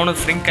பார்த்தீங்கன்னா ஜோனு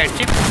ஸ்ரிங்க்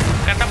ஆகிடுச்சு.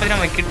 கரெக்டாக பார்த்தீங்கன்னா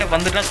அவன் கிட்ட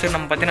வந்துட்டா சரி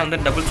நம்ம பார்த்தீங்கன்னா வந்து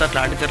டபுள்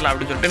ஷாட்டில் அடிச்சிடலாம்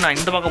அப்படின்னு சொல்லிட்டு நான்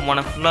இந்த பக்கம்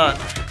போனேன். ஃபுல்லாக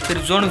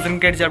சரி ஜோனு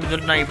ஸ்ரிங்க் ஆகிடுச்சு அப்படின்னு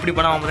சொல்லிட்டு நான் இப்படி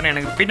போனால் அவன் பார்த்தீங்கன்னா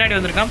எனக்கு பின்னாடி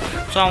வந்திருக்கான்.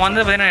 ஸோ அவன் வந்து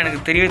பார்த்தீங்கன்னா எனக்கு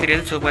தெரியவே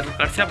தெரியாது. ஸோ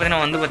கடைசியாக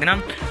பார்த்தீங்கன்னா வந்து பார்த்தீங்கன்னா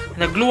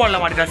இந்த க்ளூ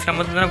வாலில் மாட்டிக்காச்சு.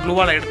 நம்ம வந்து க்ளூ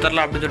வாலை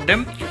எடுத்துடலாம் அப்படின்னு சொல்லிட்டு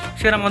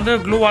சரி நம்ம வந்து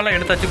க்ளூ வாலை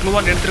எடுத்தாச்சு. க்ளூ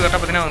வால் எடுத்துட்டு கரெக்டாக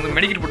பார்த்தீங்கன்னா வந்து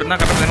மெடிக்கல் போட்டுருந்தா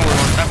கரெக்டாக பார்த்தீங்கன்னா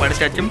ஒரு 1 டாப்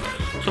அடிச்சாச்சு.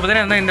 ஸோ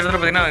பார்த்தீங்கன்னா இந்த இடத்துல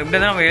பார்த்தீங்கன்னா இப்படி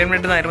தான் நம்ம 7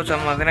 மினிட் தான்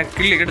இருக்கும். பார்த்தீங்கன்னா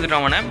கில்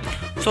எடுத்துட்டோம் அவனை.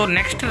 ஸோ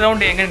நெக்ஸ்ட்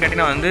ரவுண்டு எங்கன்னு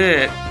கேட்டிங்கன்னா வந்து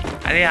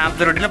அதே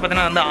ஆப்சர்வேட்டியில்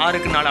பார்த்தீங்கன்னா வந்து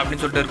 6க்கு 4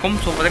 அப்படின்னு சொல்லிட்டு இருக்கும்.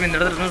 ஸோ பார்த்தீங்கன்னா இந்த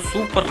இடத்துல வந்து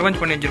சூப்பர் ரிவெஞ்ச்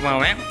பண்ணி வச்சிருப்பான்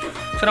அவன்.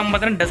 ஸோ நம்ம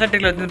பார்த்தீங்கன்னா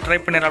டெசர்ட்டில் வந்து ட்ரை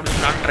பண்ணிடலாம்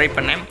அப்படின்னு நான் ட்ரை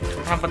பண்ணேன்.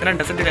 ஆனால் பார்த்தீங்கன்னா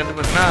டெசர்ட்டில் வந்து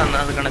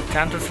பார்த்தீங்கன்னா அதுக்கான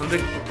சான்சஸ் வந்து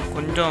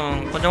கொஞ்சம்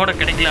கூட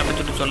கிடைக்கல அப்படின்னு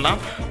சொல்லிட்டு சொல்லலாம்.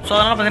 ஸோ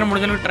அதனால் பார்த்தீங்கன்னா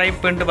முடிஞ்சளவுக்கு ட்ரை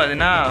பண்ணிட்டு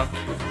பார்த்தீங்கன்னா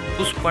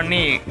புஷ்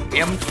பண்ணி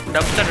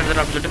டப் ஷாட்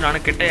எடுத்துடலாம் அப்படின்னு சொல்லிட்டு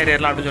நானும் கிட்ட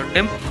ஏறிடலாம் அப்படின்னு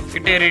சொல்லிட்டு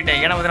கிட்ட ஏறிட்டேன்.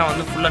 ஏன்னா பார்த்தீங்கன்னா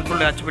வந்து ஃபுல் அண்ட்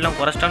ஃபுல் ஹெச்பிலாம்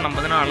குறைச்சிட்டா நம்ம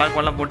பார்த்தீங்கன்னா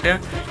அலாக்கெல்லாம் போட்டு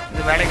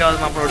இது வேலைக்காவது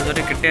மாப்பிள்ள அப்படின்னு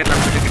சொல்லிட்டு கிட்ட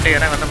ஏறலாம் சொல்லிட்டு கிட்ட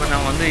ஏறேன்.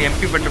 நான் வந்து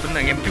MP40 தான்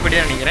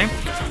நினைக்கிறேன்.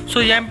 ஸோ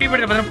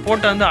MP40 பார்த்தீங்கன்னா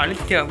போட்டு வந்து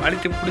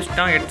அழுத்தி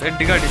பிடிச்சிட்டான்.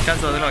 எட்டுக்காக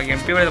டிஸ்டன்ஸ் அதில்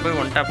MP40 போய்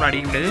 1 டாப்லாம்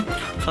அடிக்க முடியாது.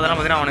 ஸோ அதெல்லாம்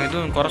பார்த்தீங்கன்னா அவனுக்கு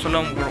எதுவும் குறை சொல்ல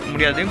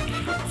முடியாது.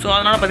 ஸோ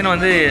அதனால் பார்த்தீங்கன்னா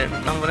வந்து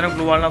நம்ம பார்த்தீங்கன்னா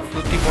க்ளூவாலாம்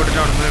சுற்றி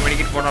போட்டுட்டு அவனுக்கு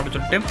மெடிக்கெட் போடணும் அப்படின்னு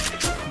சொல்லிட்டு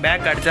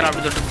பேக் அடிச்சாலும்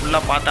அப்படின்னு சொல்லிட்டு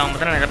ஃபுல்லாக பார்த்தா அவன்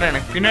பார்த்தீங்கன்னா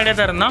எனக்கு பின்னாடியே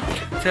தான் இருந்தான்.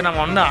 சரி நம்ம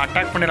வந்து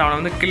அட்டாக் பண்ணிடலாம் அவனை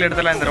வந்து கில்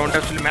எடுத்தாலும் இந்த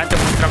ரவுண்டை சொல்லி மேட்சை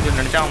முடிச்சிடலாம்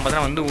அப்படின்னு நினச்சா அவன்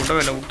பார்த்தீங்கன்னா வந்து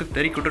விடவில்லை விட்டு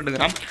தெறிக்கி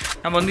விட்டுட்டுருக்கான்.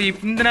 நம்ம வந்து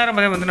இந்த நேரம்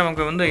பார்த்தா வந்து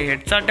நமக்கு வந்து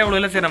ஹெட்ஷாட்டே அவ்வளோ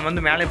இல்லை. சரி நம்ம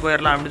வந்து மேலே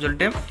போயிடலாம் அப்படின்னு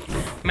சொல்லிட்டு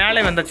மேலே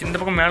வந்தாச்சு. இந்த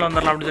பக்கம் மேலே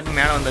வந்துடலாம் அப்படின்னு சொல்லிட்டு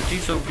மேலே வந்தாச்சு.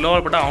 ஸோ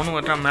க்ளோவல் போட்டால் அவனும்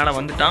வந்துட்டான் மேலே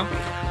வந்துட்டான்.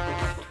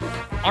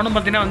 அவனும்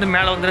பார்த்தீங்கன்னா வந்து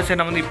மேலே வந்துட்டு சரி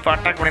நம்ம வந்து இப்போ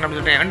அட்டாக் பண்ணி அப்படின்னு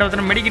சொல்லிட்டு என்கிட்ட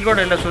பார்த்தீங்கன்னா மெடிக்கல்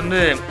கூட இல்லை. ஸோ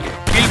வந்து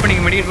ஃபீல்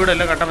பண்ணிக்க மெடிக்கல் கூட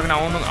இல்லை. கரெக்டாக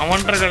பார்த்தீங்கன்னா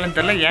அவன்ற காலம்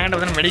தெரியல. என்கிட்ட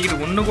பார்த்தீங்கன்னா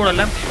மெடிக்கல் ஒன்று கூட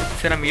இல்லை.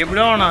 சரி நம்ம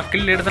எப்படியோ நான்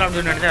கில் எடுத்துலாம்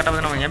அப்படின்னு சொல்லி நினச்சேன். கரெக்டாக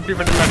பார்த்தீங்கன்னா அவன்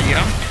MP40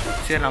 அடிக்கிறான்.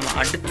 சரி நம்ம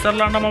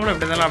அடிச்சிடலாம் நம்ம எப்படி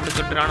இருந்தாலும் அப்படின்னு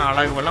சொல்லிட்டு நான்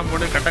அழகுவெல்லாம்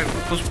போட்டு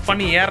கரெக்டாக புஷ்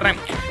பண்ணி ஏறுறேன்.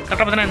 கரெக்டாக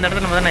பார்த்தீங்கன்னா இந்த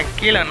இடத்துல வந்து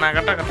நான்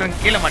கரெக்டாக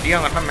கீழே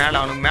மாட்டிக்கான். கரெக்டாக மேலே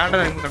அவனுக்கு மேலே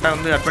கரெக்டாக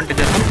வந்து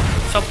அட்வான்டேஜ் இருக்கும்.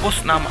 சப்போஸ்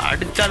நாம்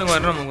அடித்தாலும்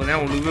வரும் நமக்கு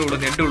பார்த்தீங்கன்னா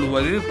உழுவே எட்டு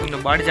விழுவாது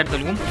கொஞ்சம் பாடி சாட்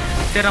இருக்கும்.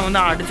 சரி நான்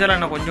வந்து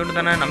அடிச்சாலும் நான் கொஞ்சோண்டு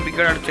தானே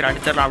நம்பிக்கையோடு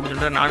அடிச்சிடலாம் அப்படின்னு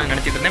சொல்லிட்டு நானும்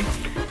நினச்சிட்டு இருந்தேன்.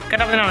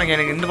 கரெக்டாக பார்த்தீங்கன்னா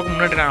எனக்கு இந்த பக்கம்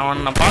முன்னாடி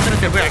நான் பார்த்துட்டு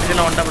சரி போய்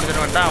அடிச்சலாம் 1 டாப்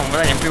அப்படின்னு வந்துட்டு அவங்க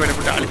தான் MP40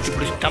 போட்டு அழிச்சு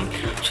பிடிச்சிட்டான்.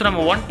 ஸோ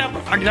நம்ம 1 டாப்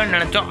அடிக்கலாம்னு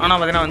நினச்சோம். ஆனால்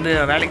பார்த்தீங்கன்னா வந்து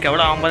வேலைக்கு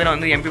எவ்வளோ அவன் பார்த்தீங்கன்னா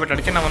வந்து MP40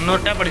 அடிச்சு நம்ம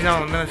இன்னொரு டாப் அடிச்சு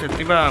வந்து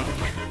சத்தியமாக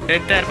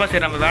டெத்தாயிருப்பா.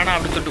 சரி நம்ம வேணாம்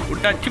அப்படின்னு சொல்லிட்டு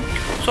விட்டாச்சு.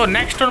 ஸோ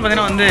நெக்ஸ்ட் ஒன்று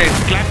பார்த்தீங்கன்னா வந்து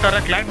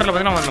கிளாக்டரில்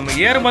பார்த்தீங்கன்னா நம்ம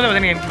ஏறும்போது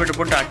பார்த்தீங்கன்னா MP40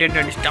 போட்டு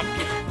அடிச்சிட்டான்.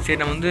 சரி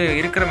நம்ம வந்து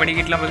இருக்கிற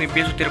மெடிக்கெட்லாம் வந்து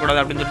இப்பயே சுற்றிடக்கூடாது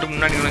அப்படின்னு சொல்லிட்டு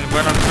முன்னாடி கொஞ்சம்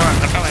போயிடலாம்.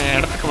 கரெக்டாக அவன்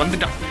இடத்துக்கு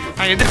வந்துட்டான்.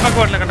 நான்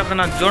எதிர்பார்க்க வரல. கரெக்டாக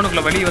நான்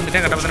ஜோனுக்குள்ளே வெளியே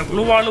வந்துட்டேன். கரெக்டாக பார்த்தீங்கன்னா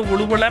குழுவாலும்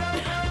உழுவலை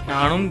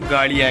நானும்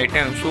காலி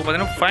ஆகிட்டேன். ஸோ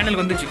பார்த்தீங்கன்னா ஃபைனல்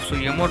வந்துச்சு. ஸோ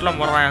எமௌண்ட்லாம்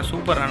போடுறான்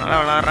சூப்பர் நல்லா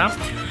விளாட்றான்.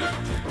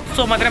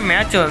 ஸோ பார்த்தீங்கன்னா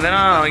மேட்ச்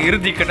பார்த்தீங்கன்னா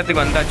இறுதி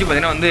கட்டத்துக்கு வந்தாச்சு.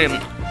 பார்த்தீங்கன்னா வந்து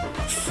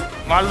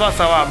வாழ்வா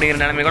சாவா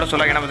அப்படிங்கிற நிலைமை கூட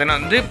சொல்லலாம். ஏன்னா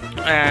பார்த்தீங்கன்னா வந்து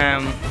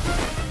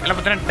எல்லாம்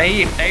பார்த்தீங்கன்னா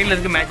டையில்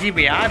இருக்குது மேட்ச்.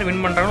 இப்போ யார்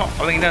வின் பண்ணுறாங்களோ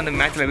அவங்க தான் அந்த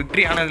மேட்ச்சில்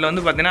விக்ட்ரி. ஆனால் இதில்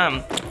வந்து பார்த்தீங்கன்னா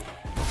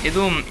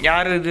எதுவும்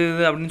யார் இது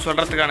அப்படின்னு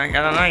சொல்கிறதுக்கான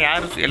ஏன்னா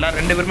யார் எல்லோரும்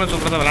 2 பேருமே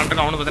சூப்பராக தான்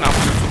விளாண்டுருக்கான். அவனு பார்த்தீங்கன்னா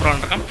ஆப்போசிட் சூப்பராக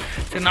விளாண்டுருக்கான்.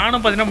 சரி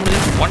நானும் பார்த்தீங்கன்னா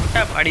முடிஞ்சது 1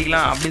 டாப்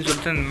அடிக்கலாம் அப்படின்னு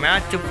சொல்லிட்டு இந்த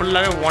மேட்ச்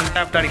ஃபுல்லாகவே 1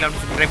 டாப் தான் அடிக்கலாம்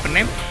அப்படின்னு ட்ரை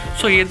பண்ணேன்.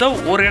 ஸோ ஏதோ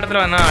ஒரு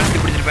இடத்துல நான் அழுத்தி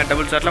பிடிச்சிருப்பேன்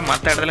டபுள் ஷாட்டில்.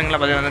 மற்ற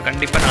இடத்துலங்களாம் பார்த்தீங்கன்னா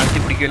கண்டிப்பாக நான்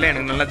அழுத்தி பிடிக்கல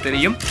எனக்கு நல்லா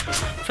தெரியும்.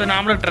 ஸோ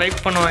நாமளும் ட்ரை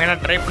பண்ணுவோம். ஏன்னா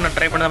ட்ரை பண்ண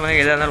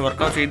பார்த்தீங்கன்னா எதாக இருந்தாலும்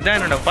ஒர்க் ஆகும். ஸோ இதுதான்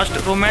என்னோட ஃபஸ்ட்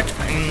ரூ மேட்ச்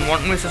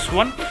 1 vs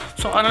 1.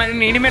 ஸோ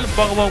அதனால் இனிமேல்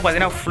போக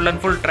பார்த்தீங்கன்னா ஃபுல்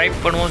அண்ட் ஃபுல் ட்ரை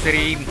பண்ணுவோம்.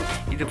 சரி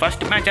இது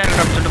ஃபஸ்ட் மேட்சாக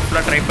இருக்குது அப்படின்னு சொல்லிட்டு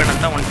ஃபுல்லாக ட்ரை பண்ண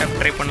தான் 1 டாப்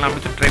ட்ரை பண்ணலாம்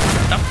அப்படின்னு சொல்லிட்டு ட்ரை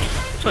பண்ண தான்.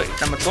 ஸோ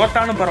நம்ம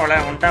தோட்டாலும் பரவாயில்ல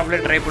 1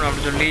 டாப்லேயே ட்ரை பண்ணுவோம்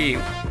அப்படின்னு சொல்லி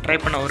ட்ரை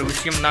பண்ண ஒரு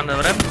விஷயம் தான்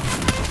தவிர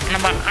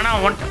நம்ம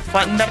ஆனால்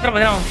இந்த இடத்துல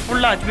பார்த்தீங்கன்னா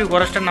ஃபுல்லாக ஹெச்பி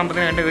குறைச்சிட்டு நம்ம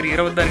பார்த்தீங்கன்னா 2 பேர்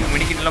 26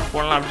 மெடிக்கெட்லாம்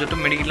போடலாம் அப்படின்னு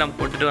சொல்லிட்டு மெடிக்கெட்லாம்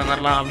போட்டுட்டு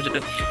வந்துடலாம் அப்படின்னு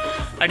சொல்லிட்டு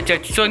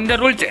அடிச்சாச்சு. ஸோ இந்த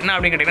ரூல்ஸ் என்ன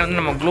அப்படின்னு கேட்டிங்கன்னா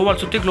வந்து நம்ம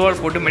க்ளோவால் சுற்றி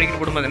க்ளோவால் போட்டு மெடிக்கெட்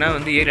போட்டு பார்த்தீங்கன்னா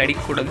வந்து ஏறி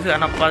அடிக்கக்கூடாது.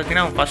 ஆனால்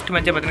பார்த்தீங்கன்னா ஃபஸ்ட்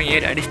மேட்சே பார்த்தீங்கன்னா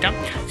ஏறி அடிச்சிட்டான்.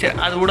 சரி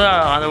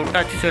அதை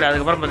விட்டாச்சு. சரி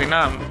அதுக்கப்புறம்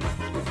பார்த்தீங்கன்னா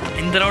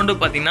இந்த ரவுண்டு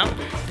பார்த்தீங்கன்னா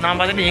நான்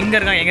பார்த்துட்டு எங்கே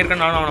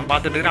இருக்கான்னு நானும் அவனை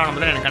பார்த்துட்டு இருக்கிறேன். அவனை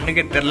பார்த்தா எனக்கு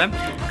கண்ணுக்கே தெரில.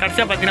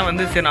 கடைசியாக பார்த்தீங்கன்னா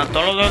வந்து சரி நான்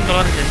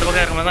தொலைதோறு எந்த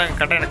பக்கம் இருக்கும்போது தான்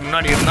கரெக்டாக எனக்கு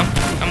முன்னாடி இருந்தோம்.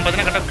 நம்ம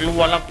பார்த்தீங்கன்னா கரெக்டாக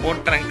க்ளூவாலாம்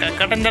போட்டுறேன்.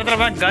 கரெக்டாக இந்த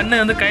இடத்துல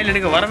கன்று வந்து கையில்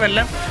எடுக்க வரவே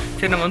இல்லை.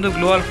 சரி நம்ம வந்து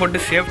க்ளூவால் போட்டு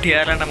சேஃப்டி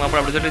ஏறலாம் நம்ம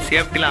அப்படி சொல்லிட்டு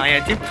சேஃப்டிலாம்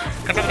ஆயாச்சு.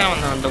 கரெக்டாக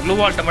தான் அந்த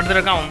க்ளூவால்கிட்ட மட்டும்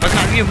இருக்கான். அவன்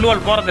பார்த்தீங்கன்னா அதிகம்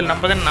க்ளூவால் போகிறதில்ல.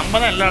 நம்ம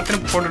தான் எல்லா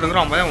இடத்துலையும்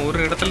போட்டுருக்கிறோம். அவன் தான் ஒரு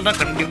இடத்துல தான்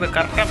கண்டிப்பாக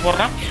கரெக்டாக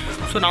போடுறான்.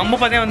 ஸோ நம்ம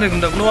பார்த்தீங்கன்னா வந்து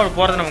இந்த க்ளூவால்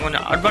போகிறது நமக்கு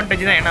கொஞ்சம்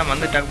அட்வான்டேஜ் தான். ஏன்னா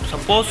வந்து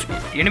சப்போஸ்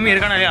எனிமி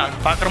இருக்கானா இல்லையா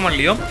அது பார்க்குறோமோ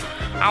இல்லையோ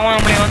அவன்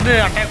நம்மளை வந்து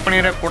அட்டாக்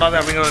பண்ணிடக்கூடாது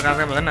அப்படிங்கிற ஒரு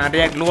காரணம் பார்த்தீங்கன்னா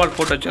நிறையா க்ளூவால்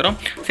போட்டு வச்சிடும்.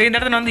 சரி இந்த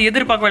இடத்துல வந்து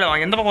எதிர்பார்க்கவே இல்லை.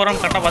 அவன் எந்த பக்கம் வரும்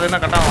கரெக்டாக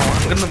பார்த்தீங்கன்னா கரெக்டாக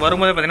அங்கேருந்து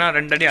வரும்போது பார்த்தீங்கன்னா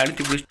 2 அடி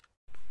அழுத்தி பிடிச்சி.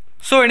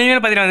 ஸோ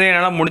இனிமேல் பார்த்தீங்கன்னா வந்து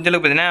என்னால்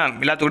முடிஞ்சளவுக்கு பார்த்தீங்கன்னா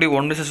எல்லாத்துக்கூடி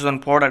 1 vs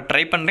 1 போட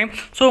ட்ரை பண்ணுறேன்.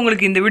 ஸோ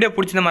உங்களுக்கு இந்த வீடியோ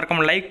பிடிச்சிருந்தா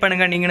மறக்காம லைக்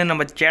பண்ணுங்கள். நீங்களும்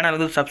நம்ம சேனல்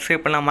வந்து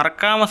சப்ஸ்கிரைப் பண்ணலாம்.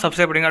 மறக்காமல்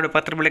சப்ஸ்கிரைப் பண்ணுங்கள். அப்படி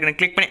 10 பிள்ளைக்கு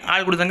கிளிக் பண்ணி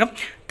ஆள் கொடுத்தாங்க.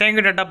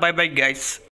 Thank you tata bye bye guys.